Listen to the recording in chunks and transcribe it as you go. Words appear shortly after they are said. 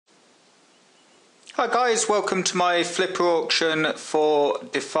Hi guys, welcome to my flipper auction for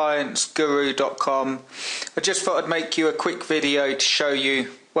defianceguru.com. I just thought I'd make you a quick video to show you,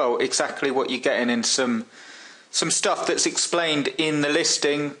 well, exactly what you're getting and some stuff that's explained in the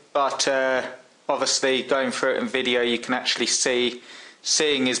listing, but obviously going through it in video you can actually see.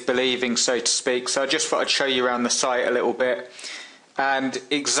 Seeing is believing, so to speak. So I just thought I'd show you around the site a little bit and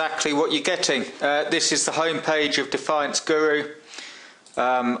exactly what you're getting. This is the home page of Defiance Guru.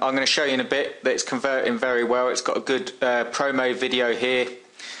 I'm going to show you in a bit that it's converting very well. It's got a good promo video here.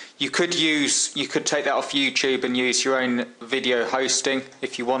 You could take that off YouTube and use your own video hosting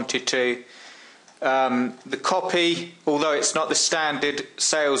if you wanted to. The copy, although it's not the standard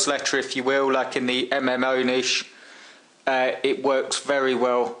sales letter, if you will, like in the MMO niche, it works very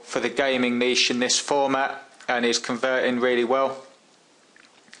well for the gaming niche in this format and is converting really well.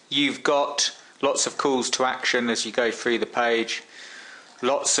 You've got lots of calls to action as you go through the page.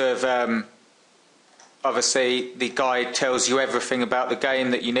 Lots of, obviously the guide tells you everything about the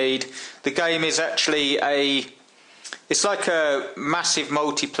game that you need. The game is actually it's like a massive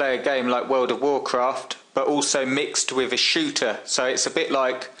multiplayer game like World of Warcraft, but also mixed with a shooter. So it's a bit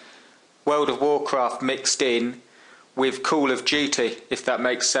like World of Warcraft mixed in with Call of Duty, if that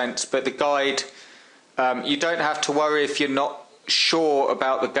makes sense. But the guide, you don't have to worry if you're not sure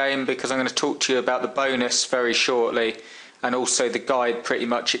about the game, because I'm going to talk to you about the bonus very shortly. And also the guide pretty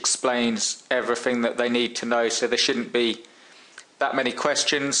much explains everything that they need to know, so there shouldn't be that many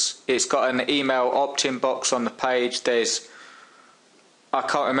questions. It's got an email opt-in box on the page. I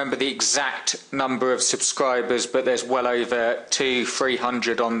can't remember the exact number of subscribers, but there's well over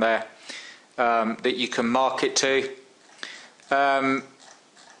 200-300 on there that you can market to.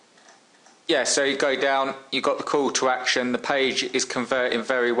 Yeah, so you go down, you've got the call to action. The page is converting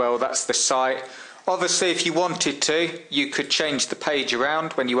very well. That's the site. Obviously, if you wanted to, you could change the page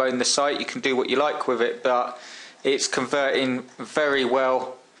around. When you own the site, you can do what you like with it, but it's converting very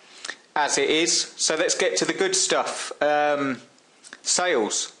well as it is. So let's get to the good stuff.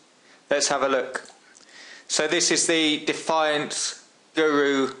 Sales. Let's have a look. So this is the Defiance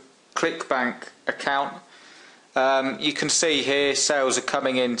Guru ClickBank account. You can see here sales are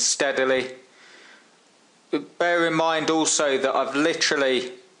coming in steadily. But bear in mind also that I've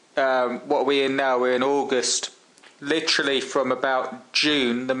literally... what are we in now? We're in August. Literally from about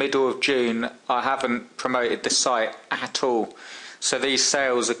June, the middle of June, I haven't promoted the site at all. So these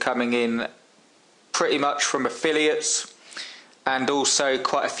sales are coming in pretty much from affiliates, and also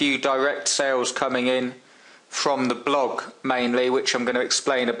quite a few direct sales coming in from the blog mainly, which I'm going to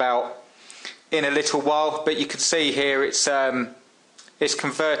explain about in a little while. But you can see here it's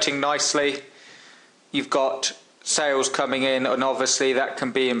converting nicely. You've got sales coming in, and obviously that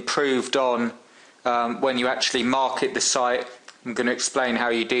can be improved on when you actually market the site. I'm going to explain how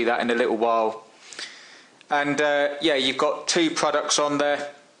you do that in a little while. And yeah, you've got two products on there.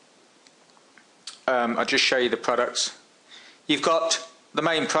 I'll just show you the products. You've got the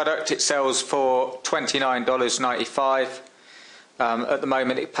main product. It sells for $29.95. At the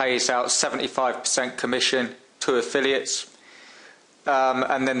moment it pays out 75% commission to affiliates,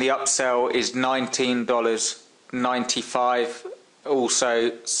 and then the upsell is $19.95,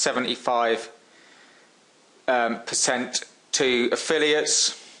 also 75% to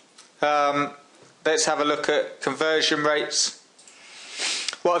affiliates. Let's have a look at conversion rates.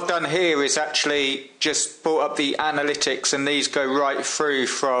 What I've done here is actually just brought up the analytics, and these go right through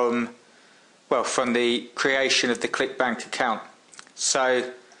from the creation of the ClickBank account.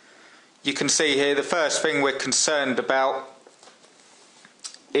 So you can see here the first thing we're concerned about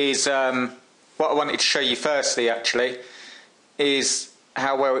is what I wanted to show you firstly actually is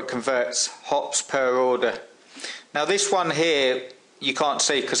how well it converts hops per order. Now this one here you can't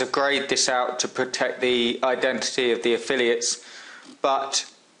see because I've grayed this out to protect the identity of the affiliates, but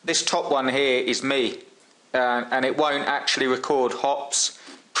this top one here is me, and it won't actually record hops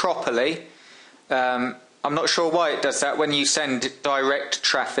properly. I'm not sure why it does that when you send direct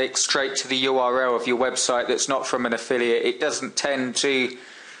traffic straight to the URL of your website that's not from an affiliate. It doesn't tend to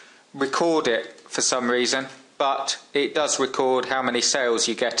record it for some reason, but it does record how many sales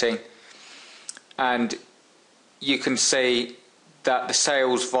you're getting, and you can see that the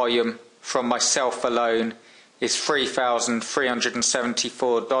sales volume from myself alone is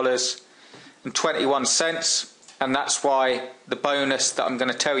 $3,374.21, and that's why the bonus that I'm going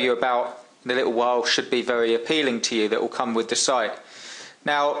to tell you about in a little while should be very appealing to you, that will come with the site.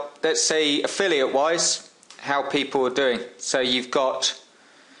 Now let's see affiliate wise how people are doing. So you've got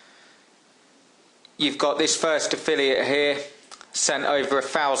this first affiliate here, sent over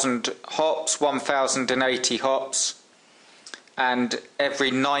 1,000 hops, 1,080 hops, and every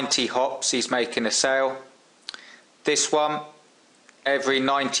 90 hops he's making a sale. This one, every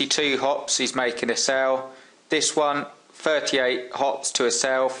 92 hops he's making a sale. This one, 38 hops to a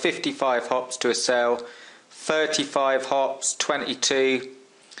sale, 55 hops to a sale, 35 hops, 22,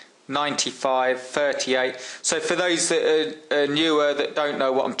 95, 38. So for those that are newer, that don't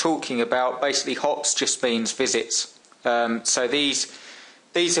know what I'm talking about, basically hops just means visits. So these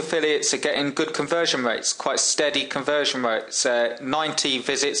affiliates are getting good conversion rates, quite steady conversion rates. 90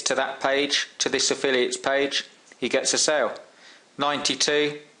 visits to that page, to this affiliate's page, he gets a sale.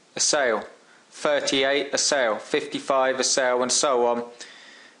 92, a sale. 38, a sale. 55, a sale, and so on.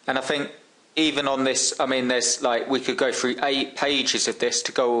 And I think even on this, I mean, there's like, we could go through 8 pages of this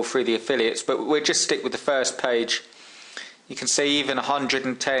to go all through the affiliates, but we'll just stick with the first page. You can see even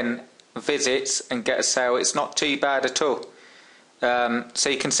 110 visits and get a sale. It's not too bad at all. So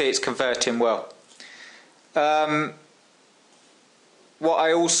you can see it's converting well. What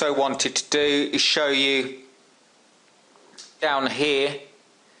I also wanted to do is show you down here,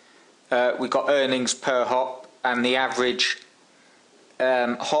 we've got earnings per hop and the average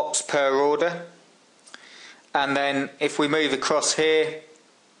hops per order. And then if we move across here,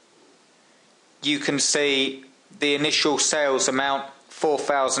 you can see the initial sales amount,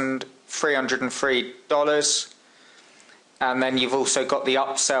 $4,303. And then you've also got the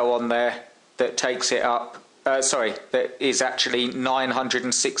upsell on there that takes it up, that is actually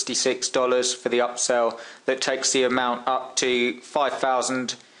 $966 for the upsell, that takes the amount up to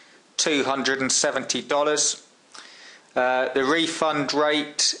 $5,270. The refund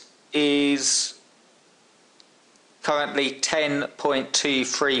rate is currently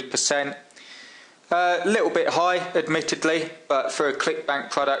 10.23%. A little bit high, admittedly, but for a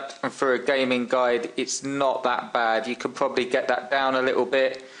ClickBank product and for a gaming guide, it's not that bad. You can probably get that down a little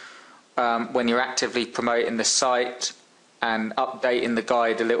bit when you're actively promoting the site and updating the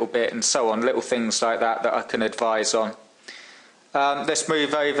guide a little bit and so on. Little things like that I can advise on. Let's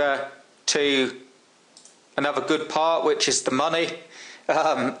move over to another good part, which is the money.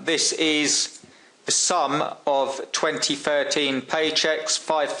 This is the sum of 2013 paychecks,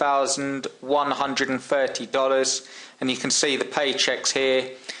 $5,130, and you can see the paychecks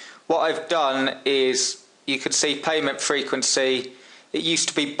here. What I've done is, you can see payment frequency. It used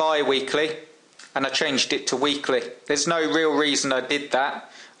to be bi-weekly, and I changed it to weekly. There's no real reason I did that.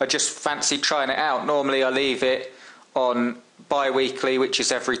 I just fancied trying it out. Normally I leave it on bi-weekly, which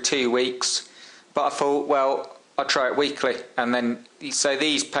is every 2 weeks, but I thought, well, I'll try it weekly. And then, so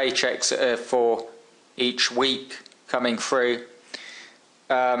these paychecks are for each week coming through.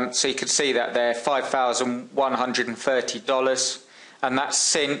 So you can see that there, $5,130, and that's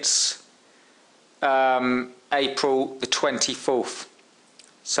since April the 24th.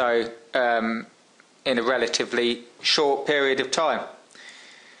 So in a relatively short period of time.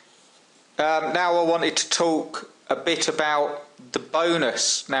 Now I wanted to talk a bit about the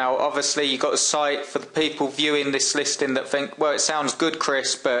bonus. Now obviously you've got a site for the people viewing this listing that think, well, it sounds good,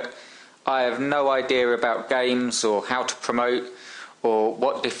 Chris, but I have no idea about games or how to promote or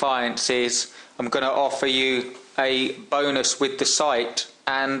what Defiance is. I'm going to offer you a bonus with the site,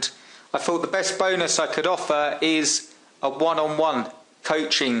 and I thought the best bonus I could offer is a one-on-one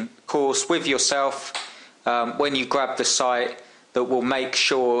coaching course with yourself when you grab the site, that will make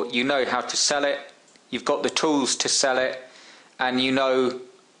sure you know how to sell it, you've got the tools to sell it, and you know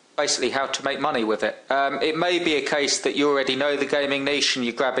basically how to make money with it. It may be a case that you already know the gaming niche and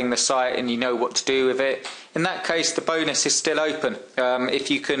you're grabbing the site and you know what to do with it. In that case, the bonus is still open.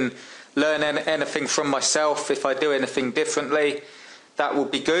 If you can learn anything from myself, if I do anything differently, that will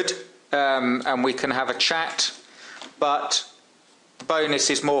be good, and we can have a chat. But the bonus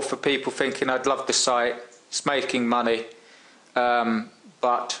is more for people thinking, I'd love the site, it's making money,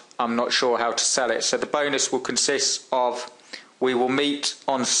 but I'm not sure how to sell it. So the bonus will consist of, we will meet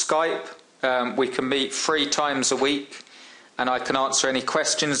on Skype. We can meet 3 times a week, and I can answer any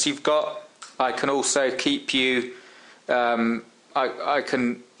questions you've got. I can also keep you, I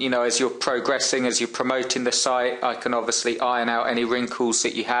can, you know, as you're progressing, as you're promoting the site, I can obviously iron out any wrinkles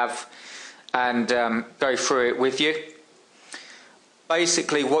that you have and go through it with you.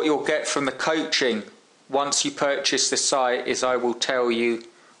 Basically, what you'll get from the coaching once you purchase the site is I will tell you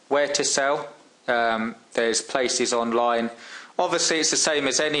where to sell. There's places online. Obviously, it's the same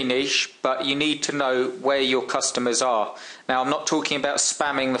as any niche, but you need to know where your customers are. Now, I'm not talking about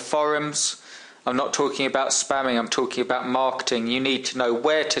spamming the forums. I'm not talking about spamming. I'm talking about marketing. You need to know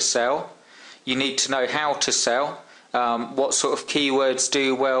where to sell. You need to know how to sell. What sort of keywords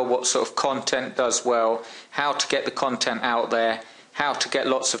do well, what sort of content does well, how to get the content out there, how to get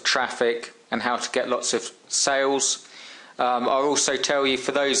lots of traffic, and how to get lots of sales. I'll also tell you,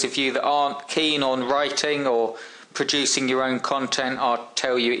 for those of you that aren't keen on writing or producing your own content, I'll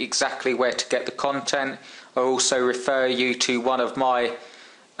tell you exactly where to get the content. I'll also refer you to one of my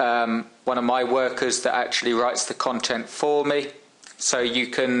workers that actually writes the content for me, so you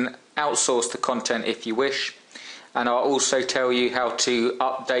can outsource the content if you wish. And I'll also tell you how to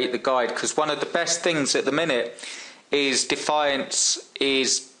update the guide, because one of the best things at the minute is Defiance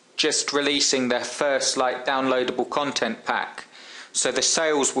is just releasing their first downloadable content pack. So the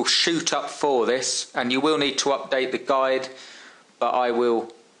sales will shoot up for this, and you will need to update the guide, but I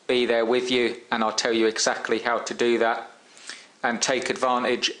will be there with you and I'll tell you exactly how to do that and take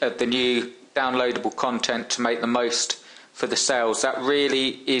advantage of the new downloadable content to make the most for the sales. That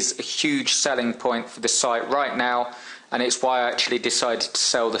really is a huge selling point for the site right now, and it's why I actually decided to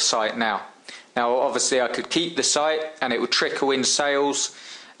sell the site now. Now obviously I could keep the site and it would trickle in sales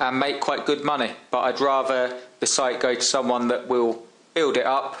and make quite good money, but I'd rather the site go to someone that will build it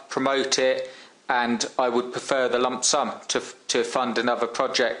up, promote it, and I would prefer the lump sum to fund another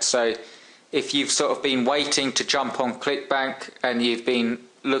project. So if you've sort of been waiting to jump on ClickBank and you've been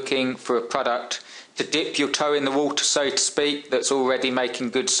looking for a product to dip your toe in the water, so to speak, that's already making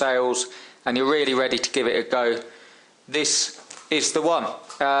good sales and you're really ready to give it a go, this is the one.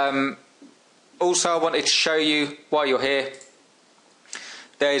 Also, I wanted to show you, while you're here,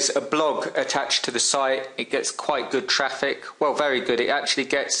 there's a blog attached to the site. It gets quite good traffic, well, very good. It actually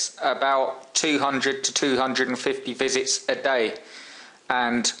gets about 200 to 250 visits a day,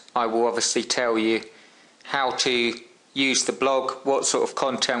 and I will obviously tell you how to use the blog, what sort of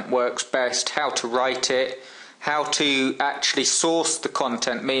content works best, how to write it, how to actually source the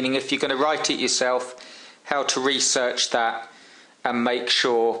content, meaning if you're going to write it yourself, how to research that and make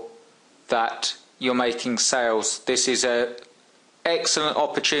sure that you're making sales. This is a excellent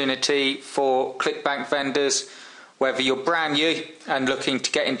opportunity for ClickBank vendors, whether you're brand new and looking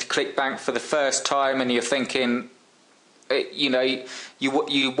to get into ClickBank for the first time and you're thinking, you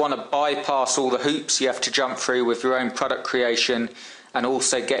want to bypass all the hoops you have to jump through with your own product creation, and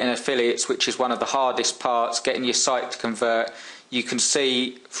also getting affiliates, which is one of the hardest parts, getting your site to convert. You can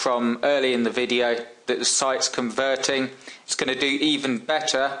see from early in the video that the site's converting. It's going to do even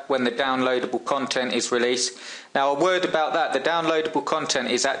better when the downloadable content is released. Now, a word about that: the downloadable content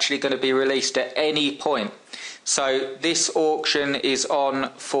is actually going to be released at any point. So this auction is on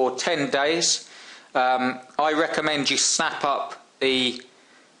for 10 days. I recommend you snap up the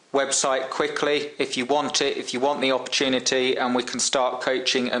website quickly if you want it, if you want the opportunity, and we can start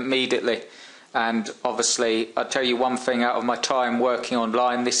coaching immediately. And obviously, I'll tell you one thing out of my time working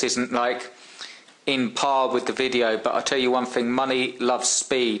online, this isn't like in par with the video, but I'll tell you one thing: money loves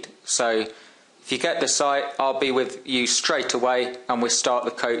speed. So if you get the site, I'll be with you straight away and we start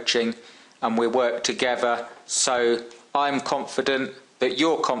the coaching and we work together. So I'm confident that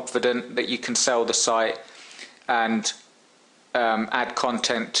you're confident that you can sell the site and add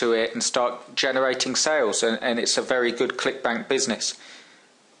content to it and start generating sales, and it's a very good ClickBank business.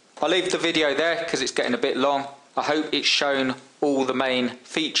 I'll leave the video there because it's getting a bit long. I hope it's shown all the main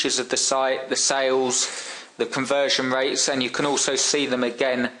features of the site, the sales, the conversion rates, and you can also see them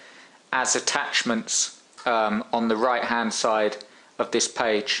again as attachments on the right hand side of this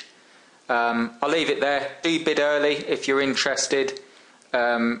page. I'll leave it there. Do bid early if you're interested,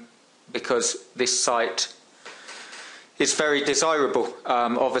 because this site is very desirable,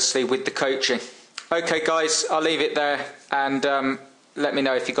 obviously, with the coaching. Okay guys, I'll leave it there, and let me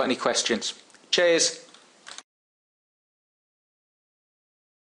know if you've got any questions. Cheers.